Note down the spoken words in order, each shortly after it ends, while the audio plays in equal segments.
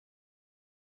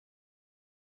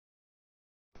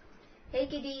Hey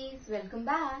kiddies, welcome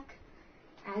back.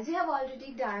 As we have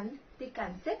already done the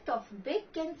concept of big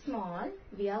and small,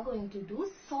 we are going to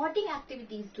do sorting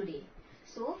activities today.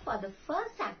 So for the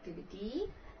first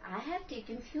activity, I have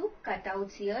taken few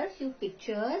cutouts here, few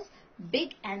pictures,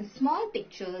 big and small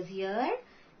pictures here.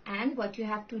 And what you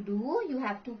have to do, you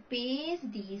have to paste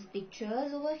these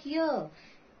pictures over here.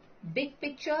 Big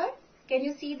picture, can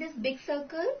you see this big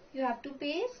circle? You have to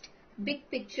paste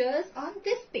big pictures on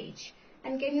this page.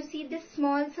 And can you see this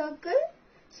small circle?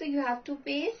 So you have to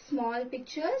paste small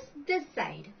pictures this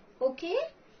side. Okay?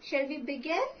 Shall we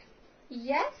begin?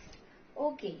 Yes?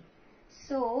 Okay.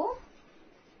 So,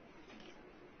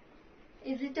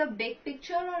 is it a big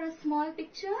picture or a small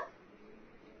picture?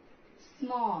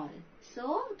 Small.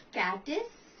 So, cat is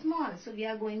small. So, we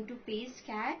are going to paste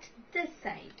cat this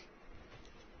side.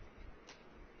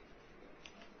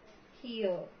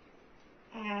 Here.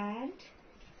 And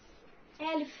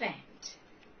elephant.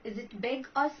 Is it big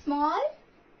or small?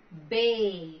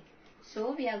 Big.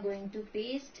 So we are going to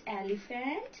paste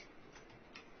elephant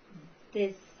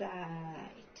this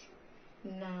side.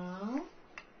 Now,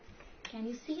 can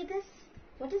you see this?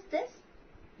 What is this?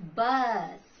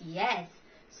 Bus. Yes.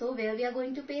 So where we are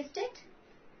going to paste it?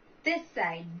 This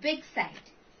side, big side.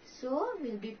 So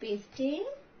we'll be pasting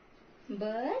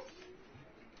bus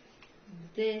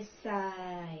this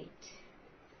side.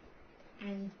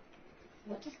 And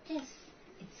what is this?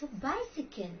 It's a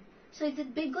bicycle. So is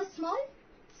it big or small?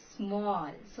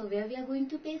 Small. So where we are going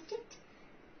to paste it?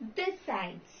 This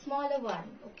side, smaller one.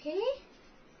 Okay.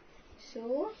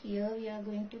 So here we are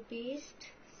going to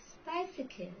paste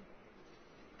bicycle.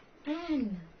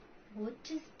 And what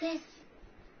is this?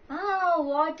 Ah,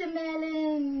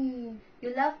 watermelon.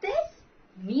 You love this?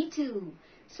 Me too.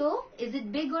 So is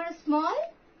it big or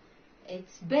small?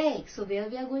 It's big. So where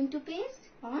we are going to paste?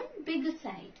 On bigger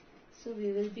side. So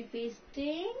we will be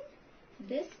pasting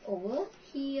this over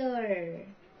here.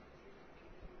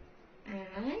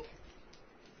 And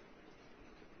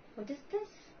what is this?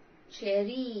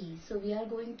 Cherry. So we are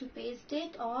going to paste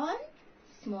it on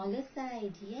smaller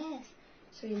side. Yes.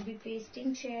 So we'll be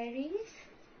pasting cherries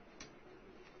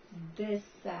this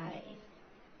side.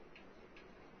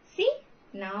 See?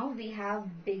 Now we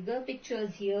have bigger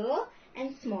pictures here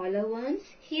and smaller ones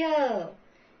here.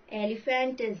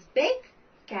 Elephant is big,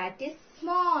 cat is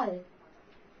small.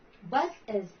 Bus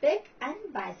is big and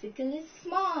bicycle is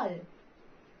small.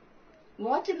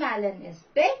 Watermelon is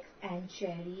big and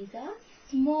cherries are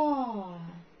small.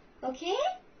 Okay?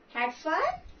 Had fun?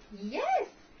 Yes.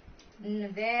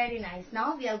 Very nice.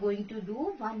 Now we are going to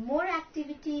do one more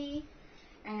activity.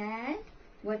 And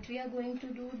what we are going to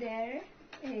do there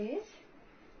is,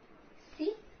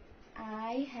 see,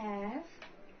 I have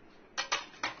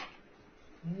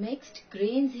mixed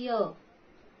grains here.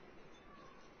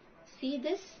 See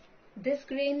this? This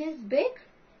grain is big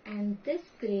and this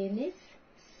grain is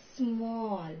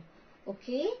small.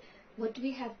 Okay? What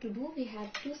we have to do? We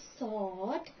have to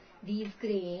sort these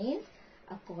grains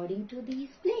according to these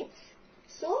plates.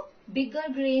 So, bigger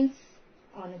grains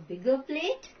on a bigger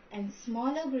plate and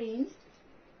smaller grains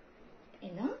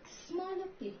in a smaller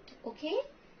plate. Okay?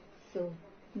 So,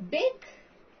 big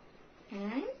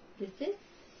and this is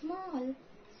small.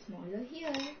 Smaller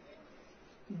here.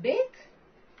 Big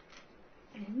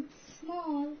and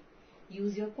small.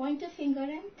 Use your pointer finger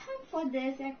and thumb for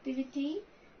this activity.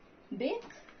 Big,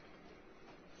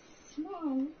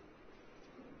 small,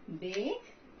 big,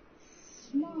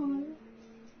 small,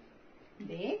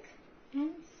 big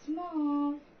and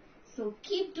small. So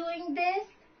keep doing this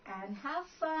and have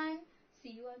fun.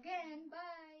 See you again.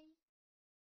 Bye.